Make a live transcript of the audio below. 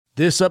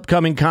This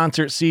upcoming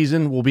concert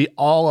season will be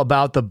all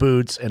about the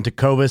boots, and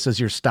Tecovas is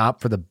your stop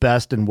for the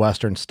best in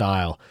Western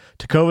style.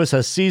 Tecovas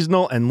has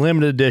seasonal and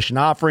limited edition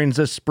offerings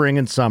this spring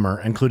and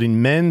summer,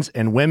 including men's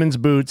and women's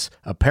boots,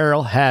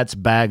 apparel, hats,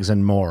 bags,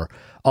 and more.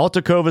 All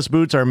Tecovas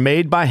boots are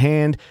made by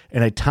hand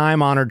in a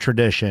time-honored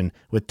tradition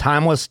with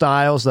timeless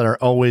styles that are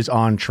always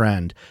on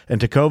trend. And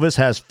Tecovas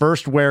has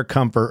first wear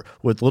comfort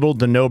with little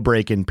to no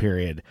break-in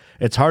period.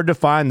 It's hard to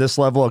find this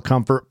level of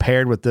comfort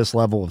paired with this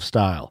level of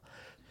style.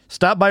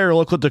 Stop by your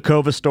local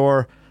Tecovas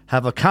store,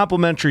 have a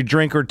complimentary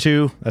drink or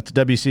two, that's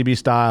WCB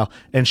style,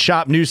 and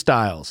shop new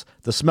styles.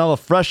 The smell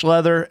of fresh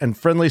leather and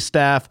friendly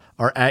staff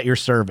are at your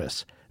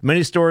service.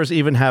 Many stores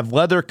even have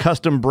leather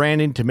custom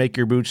branding to make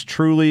your boots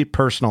truly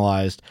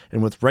personalized.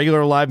 And with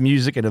regular live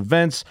music and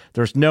events,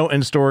 there's no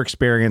in-store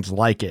experience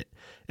like it.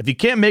 If you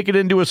can't make it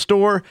into a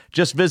store,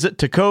 just visit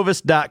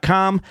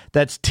tecovas.com.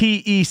 That's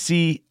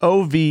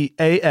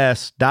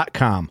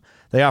TECOVAS.com.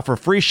 They offer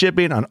free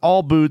shipping on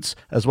all boots,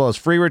 as well as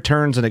free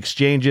returns and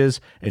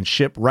exchanges, and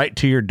ship right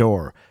to your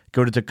door.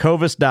 Go to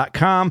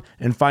tecovas.com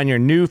and find your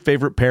new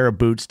favorite pair of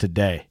boots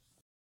today.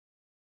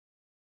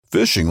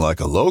 Fishing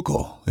like a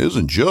local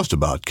isn't just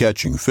about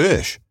catching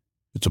fish.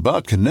 It's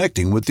about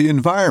connecting with the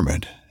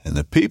environment and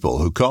the people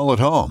who call it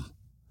home.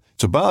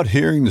 It's about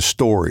hearing the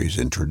stories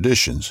and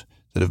traditions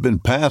that have been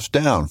passed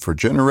down for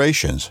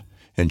generations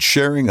and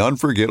sharing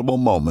unforgettable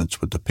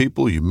moments with the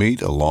people you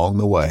meet along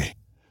the way.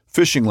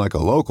 Fishing like a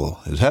local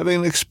is having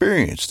an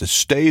experience that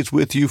stays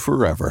with you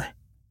forever.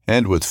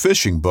 And with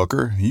Fishing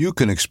Booker, you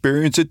can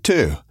experience it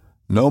too,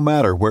 no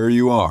matter where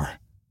you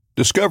are.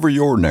 Discover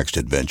your next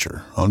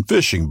adventure on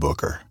Fishing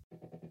Booker.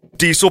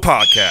 Diesel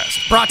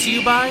Podcast. Brought to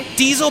you by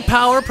Diesel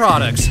Power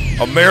Products.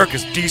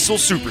 America's Diesel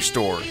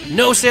Superstore.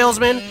 No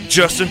salesman,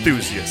 Just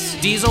enthusiasts.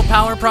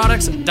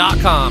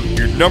 DieselPowerProducts.com.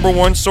 Your number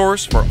one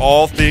source for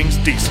all things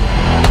diesel.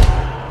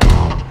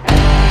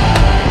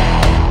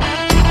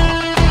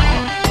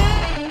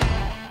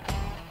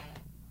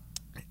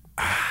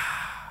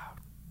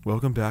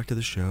 Welcome back to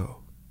the show.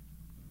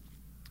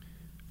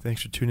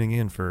 Thanks for tuning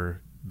in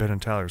for Ben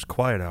and Tyler's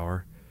Quiet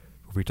Hour,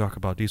 where we talk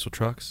about diesel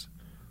trucks,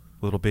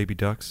 little baby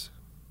ducks,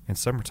 and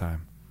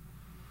summertime.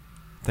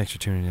 Thanks for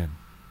tuning in.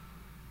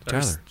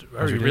 Tyler,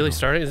 Are we really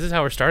starting? Is this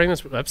how we're starting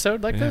this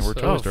episode like this? We're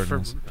totally starting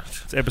this.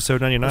 It's episode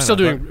 99. We're still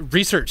doing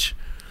research.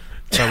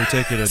 That's how we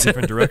take it a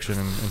different direction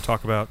and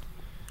talk about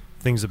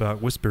things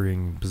about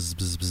whispering,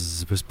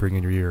 whispering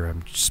in your ear.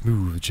 I'm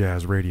smooth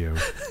jazz radio.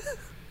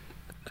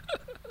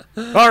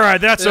 All right,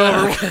 that's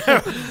over.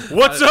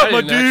 What's up,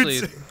 my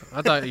dudes?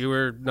 I thought you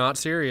were not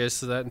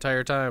serious that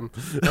entire time.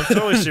 I'm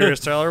totally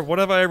serious, Tyler. What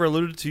have I ever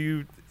alluded to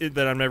you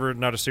that I'm never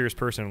not a serious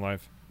person in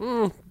life?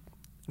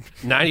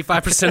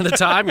 95% of the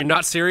time, you're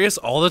not serious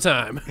all the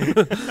time.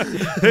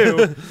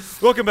 Hey,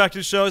 welcome back to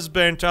the show. This is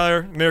Ben and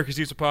Tyler, America's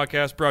Diesel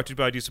Podcast, brought to you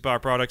by Diesel Power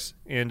Products.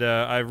 And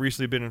I've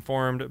recently been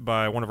informed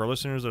by one of our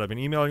listeners that I've been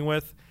emailing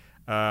with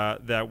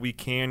that we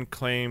can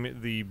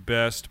claim the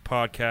best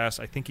podcast.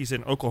 I think he's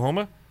in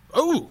Oklahoma.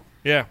 Oh,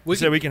 yeah. He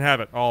said we can have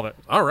it, all of it.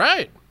 All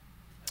right.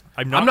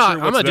 I'm not sure what's I'm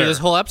gonna there. do this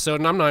whole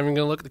episode, and I'm not even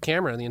gonna look at the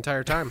camera the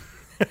entire time.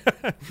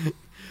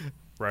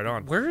 Right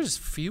on. Where is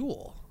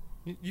fuel?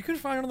 You can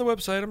find it on the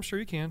website. I'm sure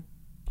you can.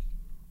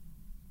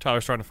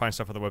 Tyler's trying to find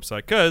stuff on the website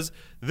because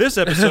this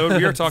episode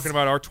we are talking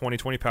about our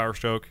 2020 Power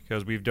Stroke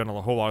because we've done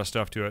a whole lot of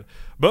stuff to it.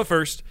 But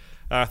first,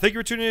 thank you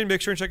for tuning in. Make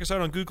sure and check us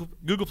out on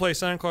Google Play,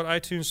 SoundCloud,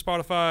 iTunes,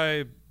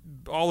 Spotify,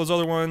 all those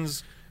other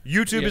ones.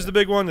 YouTube is the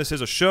big one. This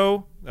is a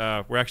show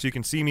where actually you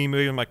can see me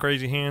moving my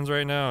crazy hands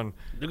right now. And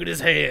Look at his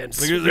hands.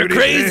 They're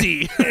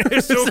crazy.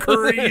 It's so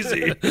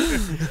crazy.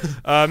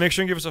 Make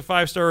sure and give us a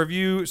 5-star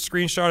review,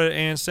 screenshot it,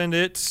 and send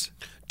it.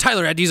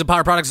 Tyler at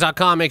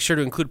DieselPowerProducts.com. Make sure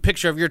to include a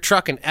picture of your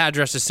truck and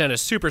address to send a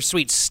super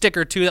sweet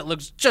sticker to that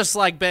looks just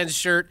like Ben's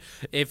shirt.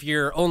 If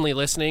you're only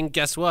listening,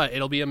 guess what?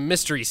 It'll be a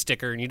mystery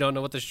sticker, and you don't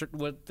know what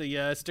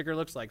the sticker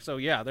looks like. So,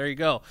 yeah, there you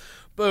go.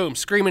 Boom.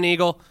 Screaming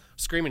Eagle.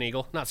 Screaming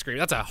Eagle. Not Screaming.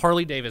 That's a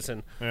Harley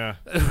Davidson. Yeah.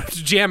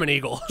 Jammin'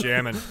 Eagle.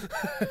 Jammin'.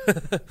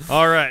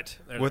 All right.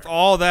 With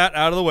all that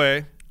out of the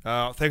way,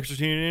 thanks for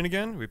tuning in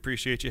again. We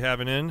appreciate you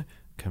having in.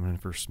 Coming in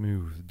for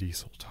smooth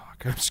diesel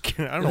talk. I'm just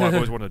kidding. I don't know why I've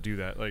always wanted to do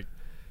that. Like,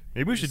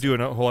 maybe we should do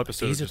a whole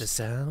episode. These are the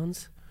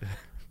sounds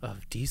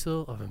of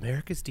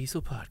America's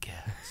Diesel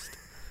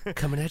Podcast.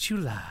 Coming at you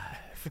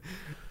live.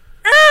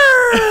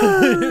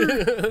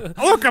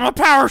 Look, I'm a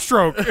Power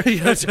Stroke.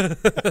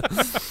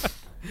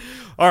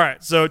 All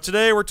right, so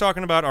today we're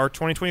talking about our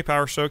 2020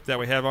 Power Stroke that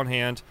we have on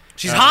hand.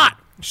 She's hot.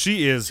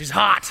 She is. She's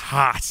hot.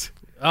 Hot.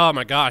 Oh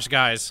my gosh,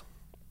 guys!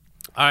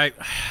 I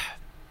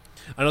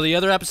know the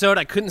other episode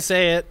I couldn't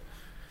say it.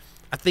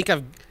 I think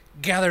I've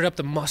gathered up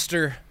the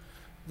muster,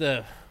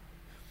 the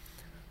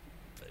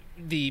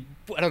I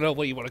don't know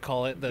what you want to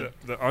call it. The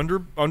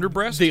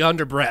underbreast. The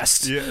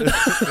underbreast. Yeah.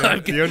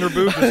 The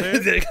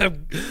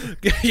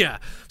underboob. Yeah,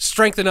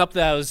 strengthen up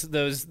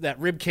that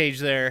rib cage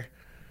there.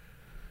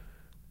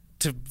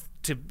 To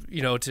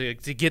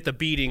get the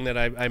beating that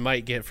I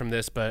might get from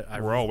this, but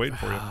we're all waiting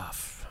for you.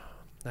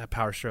 That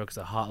Power Stroke is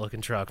a hot looking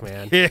truck,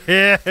 man.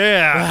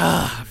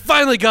 Yeah.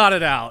 Finally got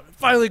it out.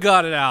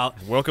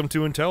 Welcome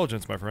to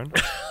intelligence, my friend.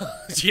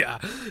 Yeah.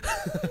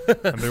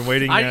 I've been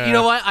waiting. You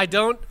know what? I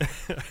don't.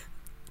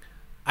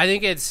 I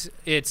think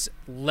it's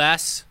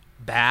less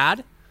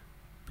bad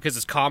because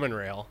it's common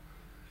rail,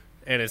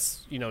 and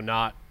it's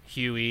not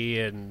Huey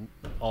and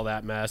all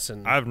that mess.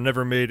 And I've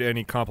never made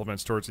any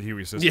compliments towards the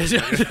Huey system.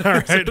 Yeah. All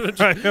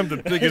right. I am the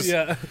biggest.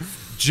 Yeah.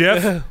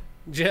 Jeff.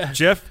 Yeah.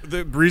 Jeff,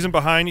 the reason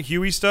behind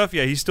Huey stuff,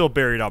 yeah, he's still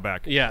buried out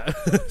back. Yeah.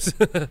 That's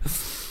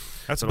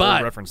an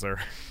old reference there.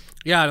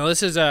 Yeah, no,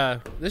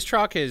 this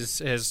truck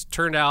has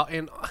turned out,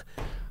 and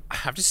I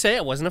have to say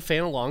I wasn't a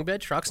fan of long bed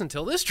trucks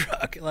until this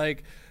truck.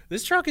 Like,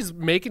 this truck is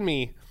making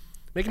me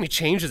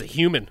change as a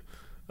human.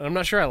 I'm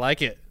not sure I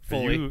like it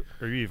fully.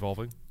 Are you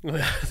evolving?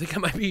 I think I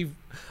might be.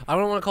 I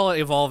don't want to call it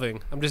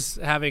evolving. I'm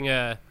just having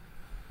I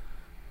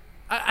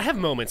have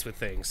moments with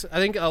things. I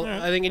think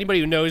anybody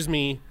who knows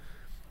me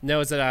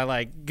knows that I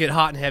like get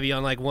hot and heavy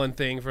on like one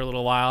thing for a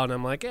little while, and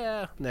I'm like,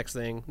 yeah, next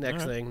thing.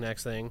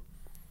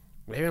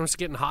 Maybe I'm just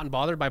getting hot and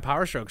bothered by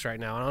Power Strokes right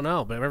now. I don't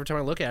know, but every time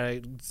I look at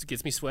it, it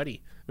gets me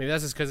sweaty. Maybe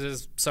that's just because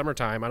it's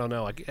summertime. I don't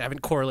know. I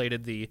haven't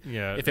correlated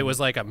if it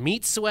was like a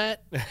meat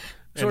sweat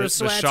sort of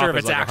sweat, or if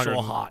it's like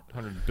actual hot.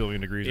 100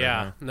 billion degrees.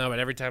 Yeah, right no, but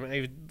every time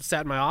I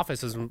sat in my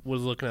office and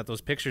was looking at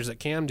those pictures that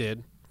Cam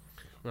did,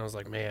 and I was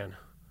like, man,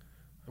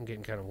 I'm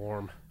getting kind of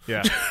warm.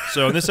 Yeah.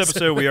 So in this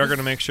episode, we are going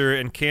to make sure,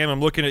 and Cam,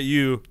 I'm looking at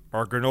you,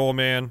 our granola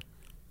man.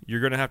 You're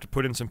going to have to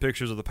put in some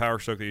pictures of the Power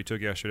Stroke that you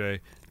took yesterday.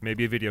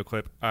 Maybe a video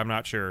clip. I'm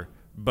not sure.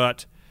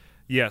 But,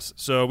 yes.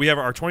 So we have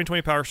our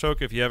 2020 Power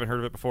Stroke. If you haven't heard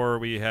of it before,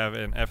 we have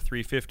an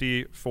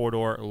F350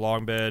 4-door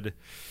long bed.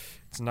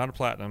 It's not a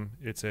Platinum.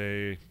 It's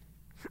a...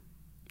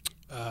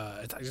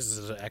 This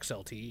is an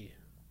XLT.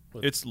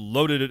 It's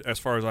loaded as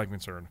far as I'm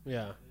concerned.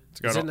 Yeah.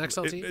 Is it an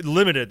XLT?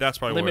 Limited. That's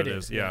probably Limited. what it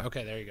is. Yeah.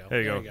 Okay, there you go.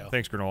 There you go.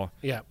 Thanks, granola.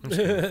 Yeah.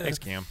 Thanks,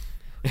 Cam.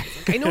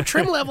 I know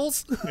trim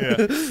levels.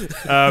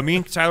 Yeah. Me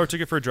and Tyler took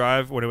it for a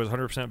drive when it was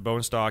 100%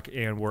 bone stock,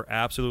 and we're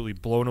absolutely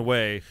blown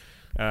away.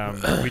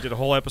 We did a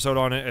whole episode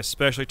on it,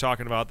 especially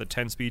talking about the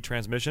 10-speed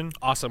transmission.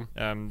 Awesome.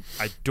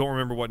 I don't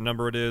remember what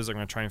number it is. I'm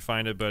going to try and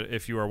find it, but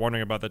if you are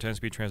wondering about the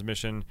 10-speed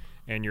transmission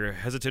and you're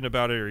hesitant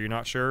about it or you're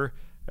not sure,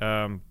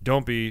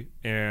 don't be,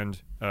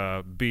 and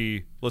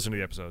B, listen to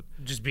the episode.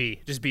 Just be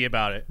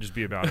about it. Just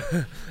be about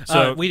it.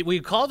 So we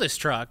call this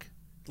truck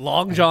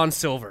Long John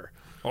Silver.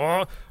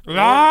 Oh,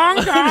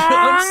 Long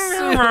John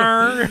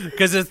Silver.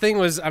 Because the thing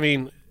was, I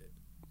mean,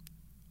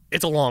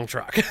 it's a long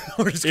truck.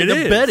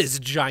 The bed is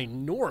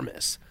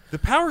ginormous. The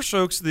Power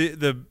Strokes, the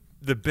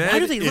bed. Why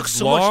do they look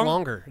so long, much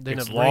longer than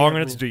it's a long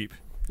and it's deep.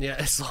 Yeah,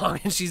 it's long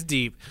and she's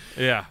deep.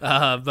 Yeah.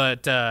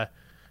 But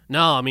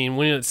no, I mean,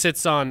 when it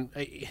sits on,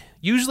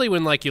 usually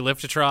when like you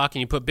lift a truck and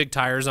you put big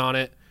tires on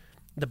it,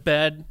 the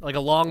bed, like a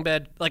long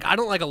bed, like I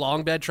don't like a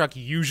long bed truck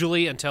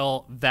usually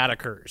until that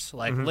occurs.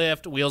 Like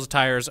lift, wheels,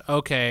 tires,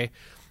 okay,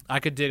 I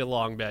could dig a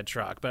long bed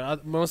truck.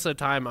 But most of the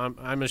time,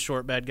 I'm a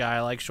short bed guy.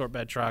 I like short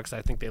bed trucks.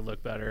 I think they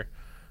look better.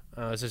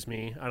 It's just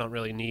me. I don't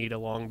really need a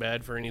long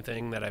bed for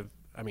anything that I've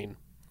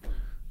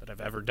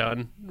ever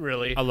done,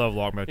 really. I love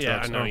long bed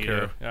trucks. I know don't you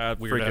care. do. I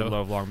Weirdo. freaking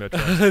love long bed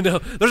trucks. No,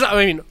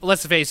 I mean,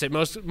 let's face it.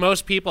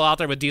 Most people out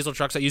there with diesel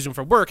trucks that use them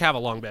for work have a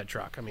long bed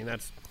truck. I mean,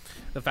 that's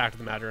the fact of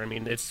the matter. I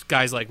mean, it's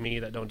guys like me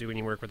that don't do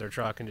any work with their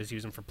truck and just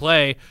use them for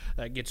play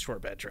that get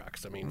short bed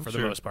trucks. I mean, for the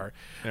most part.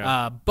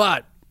 Yeah.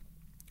 But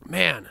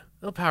man,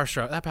 that Power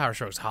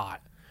Stroke's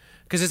hot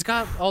because it's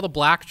got all the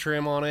black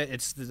trim on it.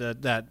 It's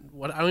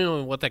what I don't even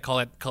know what they call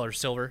that color,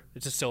 silver.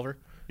 It's just silver.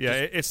 Yeah,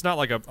 it's not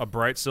like a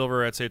bright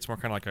silver. I'd say it's more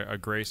kind of like a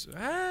gray.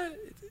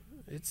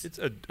 It's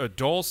a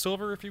dull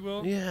silver, if you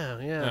will. Yeah.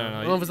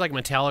 I don't know if it's like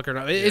metallic or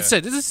not. This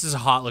is a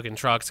hot looking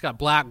truck. It's got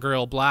black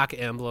grill, black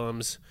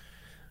emblems.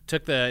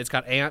 It's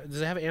got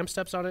does it have amp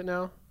steps on it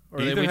now? Or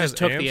It either we has just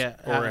took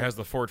amps or it has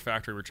the Ford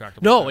factory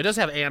retractable. No, steps. it does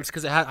have amps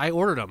because I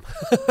ordered them.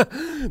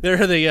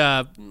 They're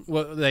the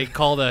what they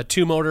call the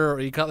 2-motor,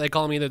 or they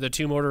call them either the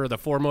 2-motor or the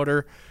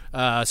 4-motor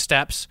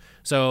steps.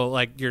 So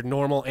like your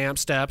normal amp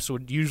steps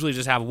would usually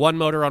just have one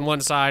motor on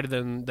one side, and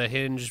then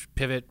the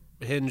pivot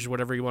hinge,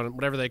 whatever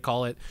they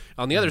call it,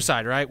 on the other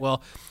side, right?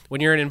 Well,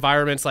 when you're in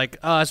environments like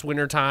us,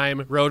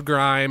 wintertime, road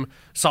grime,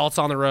 salts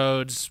on the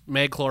roads,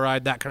 mag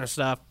chloride, that kind of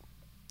stuff,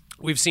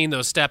 we've seen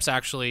those steps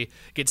actually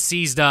get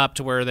seized up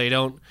to where they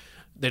don't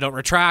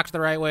retract the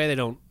right way. They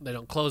don't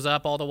close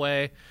up all the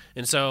way.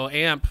 And so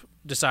AMP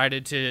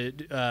decided to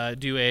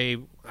do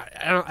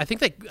I think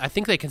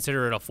they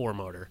consider it a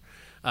 4-motor,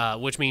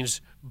 which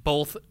means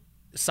both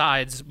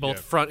sides,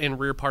 front and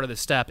rear part of the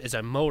step is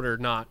a motor,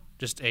 not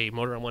just a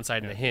motor on one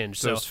side and a hinge.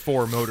 So there's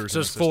 4 motors. So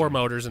there's 4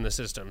 motors in the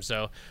system.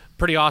 So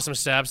pretty awesome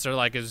steps. They're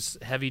like as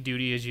heavy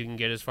duty as you can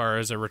get as far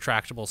as a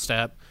retractable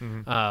step.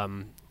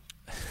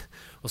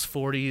 Those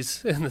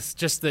 40s and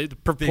just the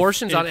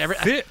proportions on every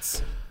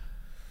fits.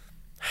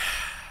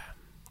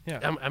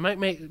 Yeah, I might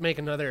make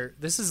another.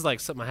 This is like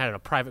something I had in a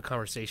private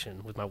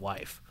conversation with my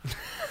wife.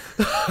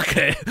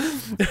 Okay,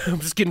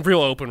 I'm just getting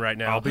real open right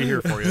now. I'll be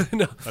here for you.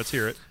 No. Let's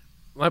hear it.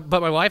 But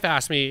my wife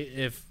asked me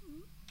if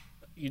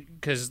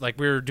because like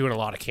we were doing a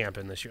lot of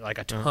camping this year, like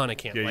a ton of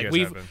camping. Yeah, you Like guys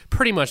we've have been.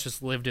 pretty much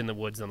just lived in the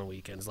woods on the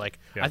weekends. Like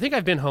Yeah. I think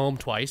I've been home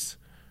twice,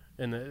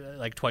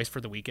 like twice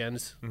for the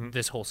weekends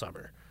this whole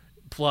summer,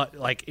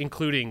 like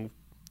including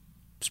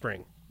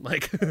spring.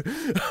 Like,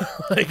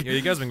 like Yeah,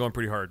 you guys have been going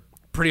pretty hard.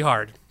 pretty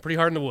hard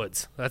in the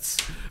woods.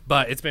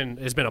 But it's been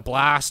a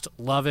blast.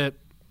 Love it.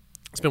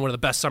 It's been one of the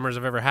best summers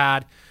I've ever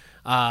had.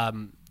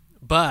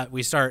 But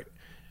we start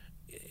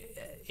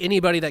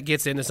anybody that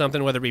gets into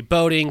something, whether it be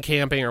boating,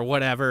 camping, or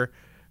whatever.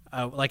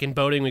 Like in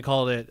boating, we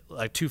called it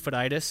like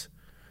two-footitis,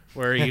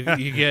 where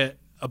you get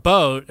a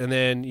boat and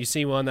then you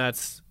see one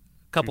that's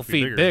a couple 2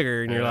 feet feet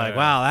bigger, and you're Yeah, like, yeah.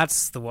 wow,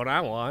 that's the one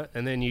I want.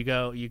 And then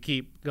you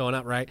keep going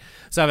up, right?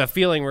 So I have a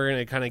feeling we're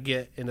going to kind of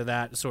get into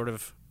that sort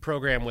of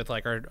program with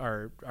like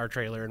our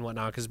trailer and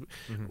whatnot, because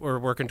we're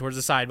working towards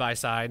the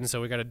side-by-side, and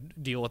so we got to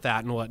deal with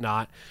that and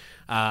whatnot.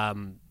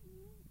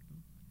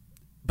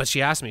 But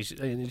she asked me,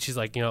 she's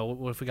like,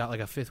 what if we got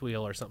like a fifth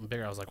wheel or something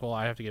bigger? I was like, well,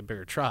 I have to get a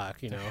bigger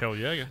truck, Hell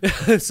yeah.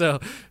 So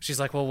she's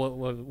like, well,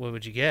 what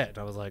would you get? And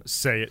I was like,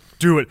 Say it.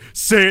 Do it.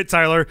 Say it,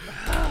 Tyler.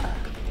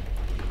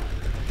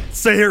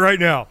 Say it right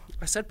now.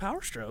 I said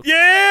Power Stroke.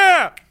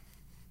 Yeah!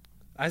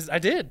 I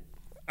did.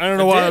 I don't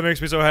know why did. that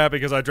makes me so happy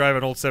because I drive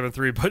an old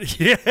 7.3, but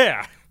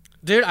yeah.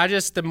 Dude,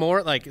 the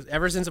more, like,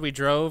 ever since we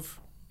drove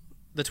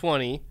the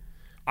 20,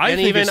 I and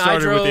think even it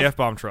started with drove- the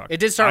F-bomb truck. It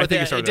did start I with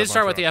think the it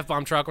started with the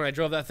F-bomb truck when I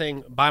drove that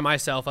thing by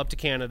myself up to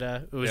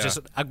Canada. It was Yeah. just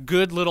a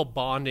good little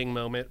bonding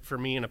moment for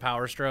me in a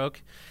Power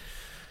Stroke.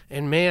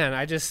 And man,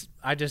 I just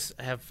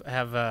have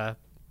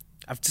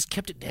I've just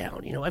kept it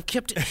down, I've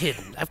kept it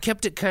hidden. I've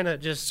kept it kind of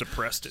just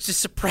Suppressed it.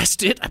 Just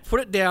suppressed it. I put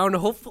it down,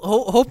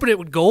 hoping it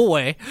would go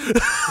away,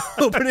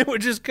 hoping it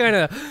would just kind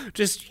of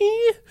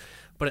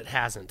but it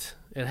hasn't.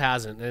 It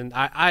hasn't, and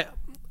I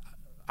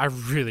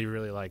really,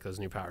 really like those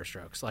new Power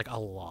Strokes, like a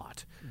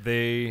lot.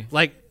 They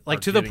Like are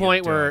to the getting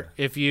point it where done.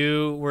 if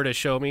you were to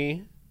show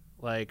me,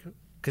 like,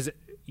 because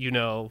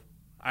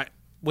I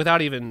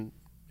without even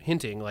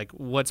hinting, like,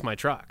 what's my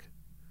truck?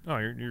 Oh,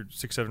 you're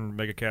 6.7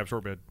 mega cab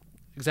short bed.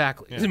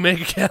 Exactly.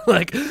 Mega cab,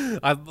 like,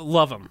 I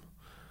love them.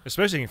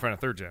 Especially if you can find a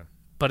third gen.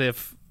 But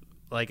if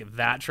like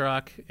that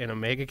truck and a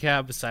mega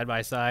cab side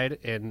by side,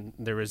 and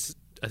there was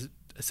a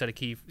set of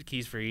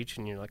keys for each,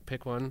 and you're like,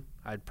 pick one,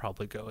 I'd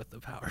probably go with the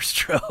Power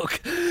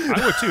Stroke.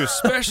 I would too,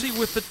 especially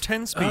with the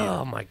 10 speed.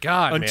 Oh my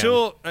god!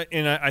 Until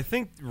and I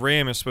think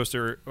Ram is supposed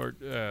to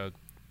Ram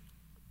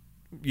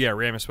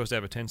is supposed to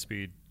have a 10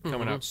 speed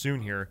coming out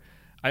soon here.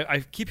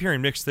 I keep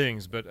hearing mixed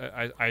things, but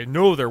I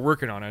know they're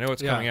working on it. I know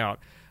it's coming out.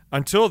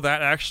 Until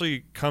that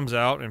actually comes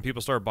out and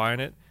people start buying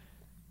it,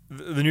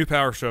 the new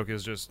Power Stroke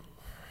is just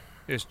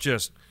it's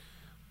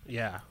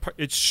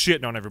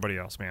shitting on everybody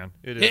else, man.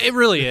 It is. It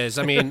really is.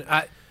 I mean,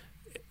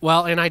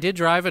 and I did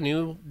drive a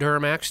new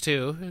Duramax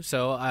too.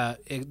 So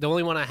the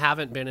only one I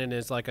haven't been in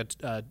is like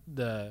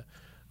the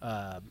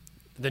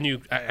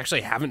new. I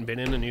actually haven't been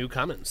in a new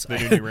Cummins. The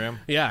new Ram.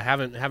 Yeah, I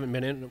haven't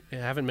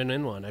been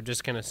in one. I've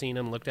just kind of seen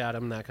them, looked at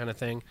them, that kind of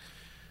thing.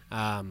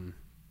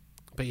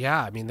 But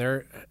yeah, I mean,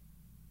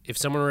 if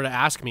someone were to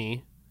ask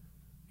me,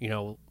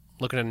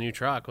 looking at a new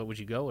truck, what would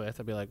you go with?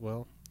 I'd be like,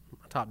 well,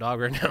 my top dog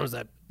right now is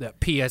that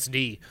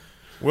PSD.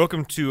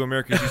 Welcome to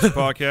America's Easy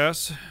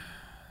Podcast.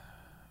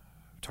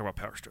 Talk about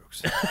Power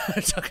Strokes.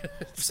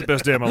 It's the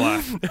best day of my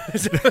life.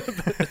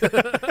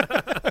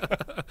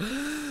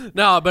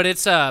 No, but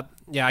it's I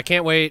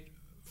can't wait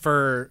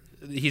for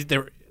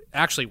they're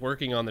actually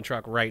working on the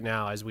truck right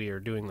now as we are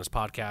doing this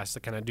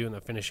podcast, kind of doing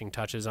the finishing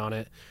touches on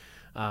it.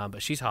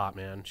 But she's hot,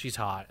 man. She's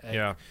hot.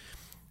 Yeah.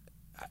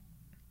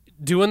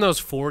 Doing those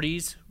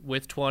 40s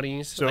with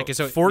 20s.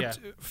 So,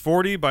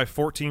 40 by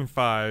 14.5.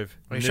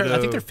 Are you sure? I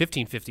think they're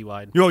 1550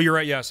 wide. Oh, you're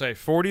right. Yeah, say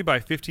 40 by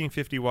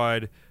 1550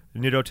 wide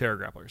Nitto Terra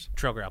Grapplers.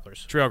 Trail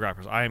grapplers. Trail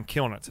Grapplers. I am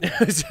killing it today.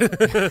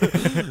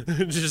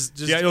 just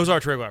Yeah, those are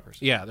trail grappers.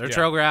 Yeah, they're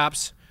trail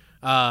graps,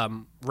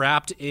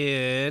 wrapped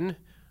in.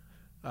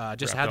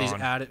 Just had these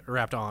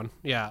wrapped on.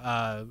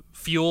 Yeah,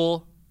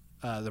 fuel.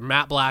 The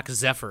matte black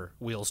Zephyr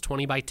wheels,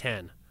 20 by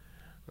 10.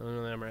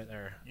 Them right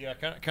there. Yeah,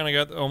 kind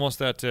of got almost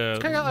that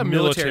Kind of got a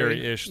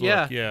military-ish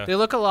look. Yeah. They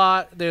look a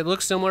lot. They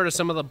look similar to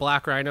some of the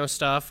Black Rhino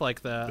stuff,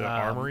 like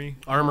the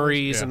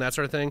armories Yeah. and that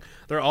sort of thing.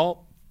 They're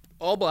all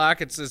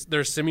black.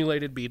 They're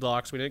simulated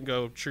beadlocks. We didn't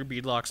go true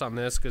beadlocks on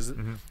this because I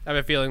have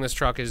a feeling this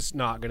truck is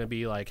not going to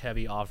be like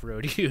heavy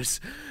off-road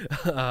use.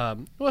 Well,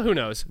 who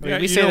knows? I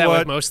mean, we say that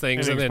with most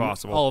things, and then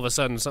possible. all of a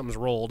sudden something's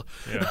rolled.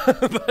 Yeah.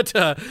 But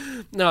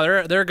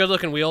no, they're a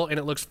good-looking wheel, and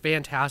it looks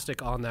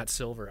fantastic on that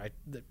silver.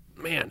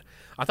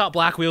 I thought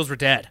black wheels were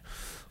dead.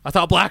 I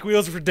thought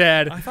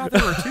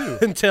they were too.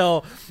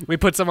 until we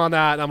put some on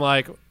that, and I'm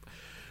like,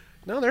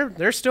 no,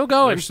 they're still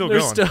going. They're still they're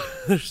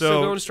going.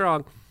 still going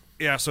strong.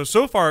 Yeah,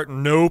 so far,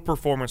 no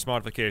performance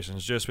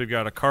modifications. Just we've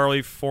got a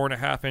Carly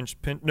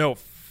 4.5-inch pin. No,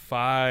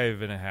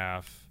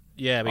 5.5.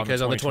 Yeah,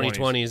 because on the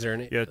 2020s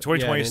they're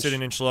 2020 is sitting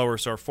an inch lower,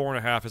 so our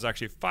 4.5 is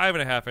actually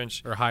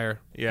 5.5-inch or higher.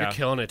 Yeah. You're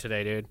killing it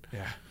today, dude.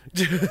 Yeah.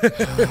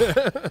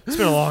 It's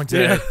been a long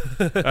day.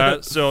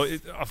 So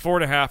a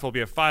 4.5 will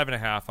be a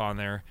 5.5 on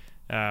there.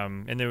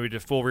 And then we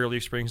did full rear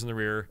leaf springs in the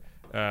rear.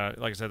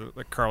 Like I said,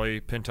 the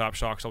Carly pin top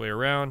shocks all the way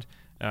around.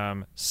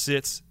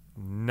 Sits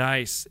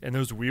nice. And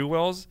those wheel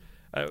wells,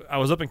 I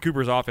was up in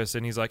Cooper's office,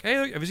 and he's like, hey,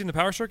 look, have you seen the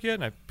Power Stroke yet?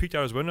 And I peeked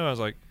out his window. I was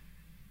like,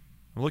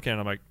 I'm looking at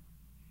it. I'm like,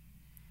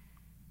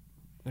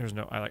 there's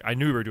no, I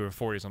knew we were doing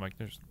 40s. I'm like,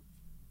 there's,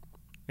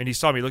 and he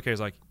saw me look at it.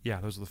 He's like,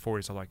 yeah, those are the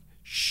 40s. I'm like,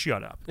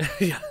 shut up.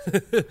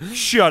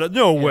 Shut up.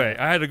 No way.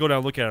 I had to go down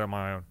and look at it on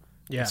my own.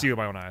 Yeah. And see it with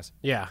my own eyes.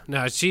 Yeah.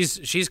 No,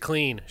 she's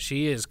clean.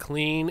 She is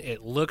clean.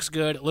 It looks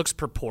good. It looks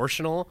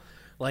proportional.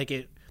 Like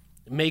it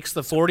makes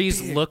the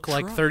 40s look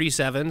like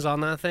 37s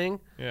on that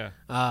thing. Yeah.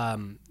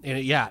 And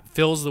it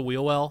fills the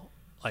wheel well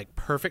like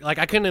perfect. Like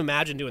I couldn't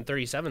imagine doing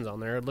 37s on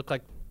there. It looked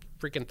like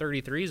freaking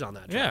 33s on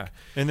that truck. Yeah.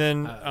 And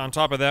then on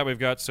top of that, we've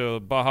got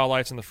Baja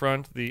lights in the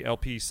front, the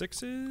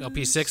LP6s.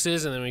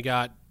 LP6s, and then we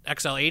got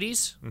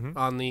XL80s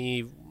on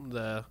the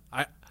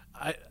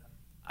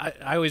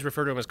I always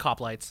refer to them as cop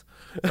lights.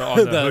 On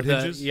the hood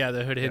hinges?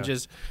 The hood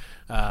hinges.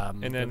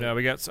 And then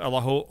we got a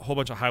whole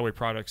bunch of highway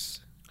products.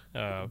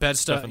 Bed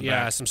stuff,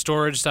 some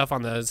storage stuff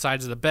on the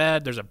sides of the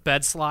bed. There's a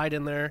bed slide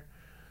in there.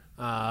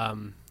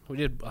 We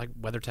did like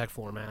WeatherTech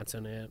floor mats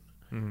in it.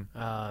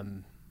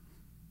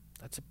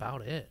 That's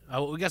about it.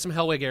 We got some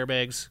Hellwig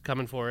airbags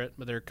coming for it,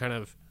 but they're kind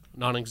of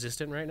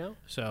non-existent right now.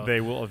 So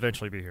they will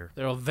eventually be here.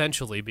 They'll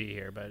eventually be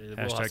here, but we'll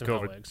have some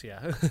COVID. Hellwigs,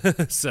 yeah.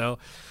 So,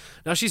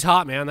 no, she's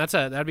hot, man.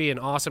 That'd be an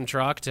awesome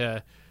truck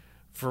to,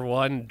 for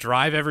one,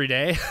 drive every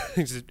day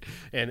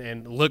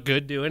and look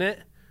good doing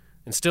it,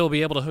 and still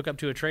be able to hook up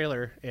to a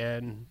trailer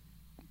and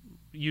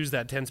use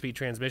that 10-speed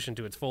transmission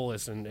to its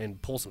fullest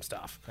and pull some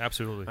stuff.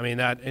 Absolutely. I mean,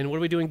 that. And what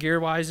are we doing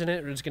gear-wise in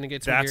it? We're just going to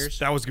get some gears?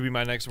 That was going to be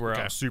my next where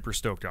I'm super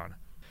stoked on.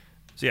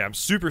 So, yeah, I'm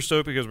super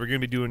stoked because we're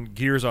going to be doing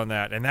gears on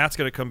that, and that's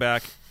going to come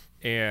back,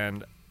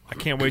 and I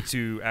can't wait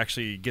to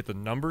actually get the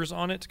numbers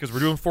on it because we're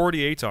doing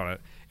 48s on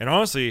it. And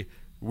honestly,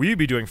 we'd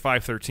be doing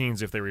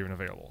 513s if they were even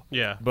available.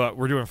 Yeah. But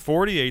we're doing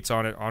 48s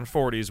on it on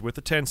 40s with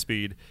the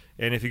 10-speed.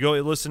 And if you go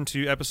listen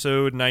to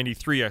episode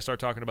 93, I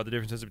start talking about the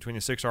differences between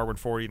the 6R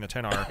 140 and the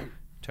 10R.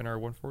 10R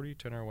 140,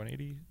 10R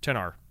 180,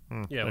 10R.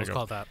 Yeah, let's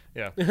call it that.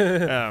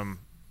 Yeah.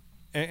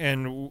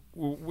 And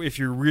if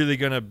you're really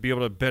going to be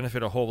able to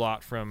benefit a whole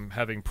lot from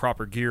having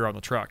proper gear on the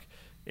truck.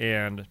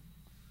 And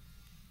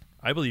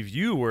I believe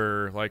you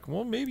were like,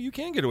 well, maybe you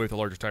can get away with a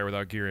larger tire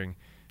without gearing.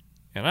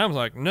 And I was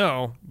like,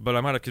 no, but I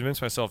might have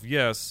convinced myself,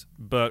 yes,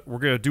 but we're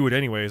going to do it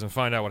anyways and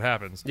find out what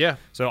happens. Yeah.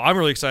 So I'm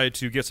really excited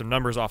to get some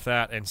numbers off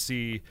that and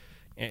see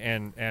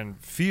and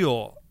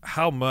feel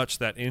how much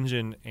that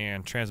engine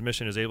and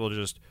transmission is able to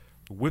just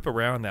whip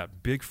around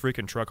that big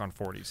freaking truck on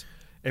 40s.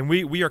 And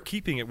we are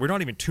keeping it. We're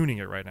not even tuning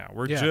it right now.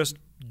 We're just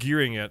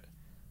gearing it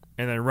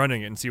and then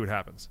running it and see what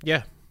happens.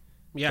 Yeah.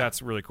 Yeah.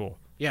 That's really cool.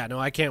 Yeah, no,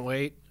 I can't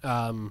wait.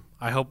 I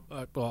hope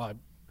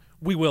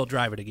we will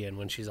drive it again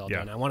when she's all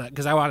done. I want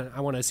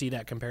to see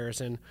that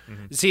comparison.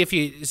 See if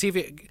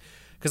it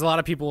because a lot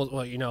of people,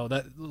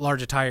 that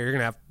larger tire, you're going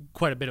to have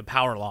quite a bit of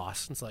power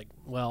loss. It's like,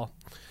 well,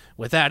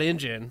 with that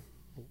engine,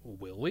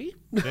 will we?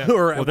 Yeah.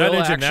 Or that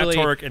engine, that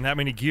torque, and that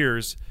many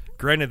gears.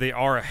 Granted, they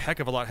are a heck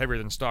of a lot heavier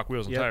than stock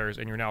wheels and tires,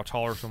 and you're now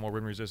taller for more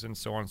wind resistance,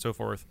 so on and so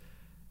forth.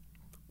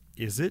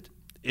 Is it?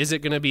 Is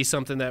it going to be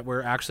something that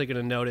we're actually going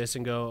to notice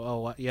and go,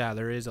 oh, yeah,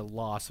 there is a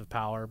loss of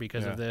power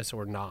because of this,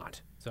 or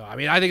not? So, I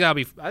mean, I think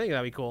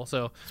that'd be cool.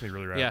 So, it's gonna be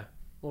really rad. Yeah,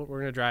 we're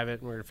going to drive it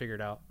and we're going to figure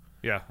it out.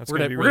 Yeah, that's we're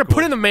going to be we're really going to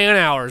put in the man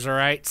hours, all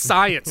right?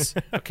 Science,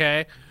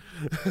 okay?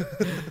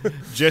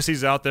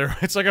 Jesse's out there.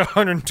 It's like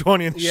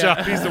 120 in the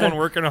shop. He's the one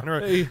working on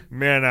her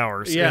man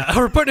hours. Yeah,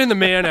 we're putting in the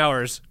man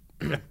hours.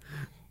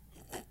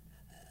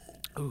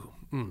 Ooh,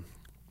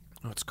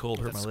 Oh, it's cold.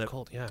 Hurt my lip.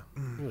 Cold, yeah.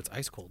 Ooh, it's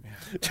ice cold. Yeah.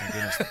 My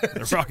goodness.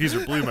 The Rockies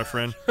are blue, my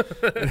friend.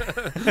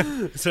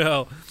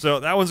 So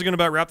that one's going to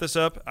about wrap this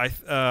up.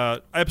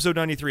 Episode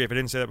 93, if I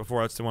didn't say that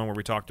before, that's the one where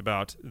we talked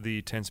about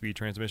the 10-speed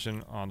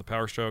transmission on the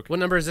Power Stroke. What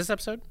number is this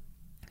episode?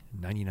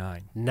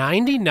 99.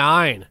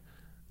 99.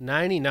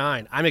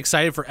 I'm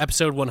excited for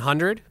episode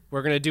 100.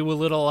 We're going to do a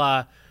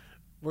little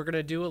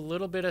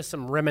bit of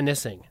some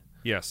reminiscing.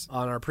 Yes.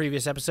 On our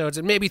previous episodes,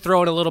 and maybe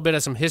throw in a little bit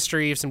of some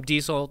history of some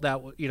diesel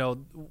that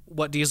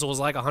what diesel was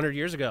like 100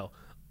 years ago.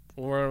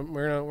 We're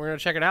gonna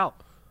check it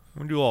out.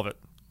 We're gonna do all of it.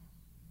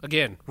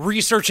 Again,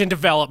 research and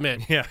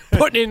development. Yeah.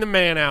 Putting in the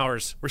man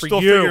hours. We're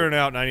still figuring it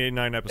out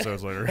 9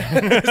 episodes later.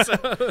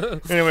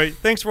 Anyway,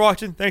 thanks for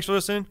watching. Thanks for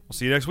listening. We'll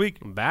see you next week.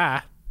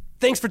 Bye.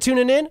 Thanks for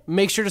tuning in.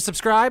 Make sure to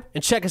subscribe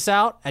and check us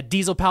out at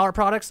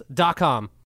dieselpowerproducts.com.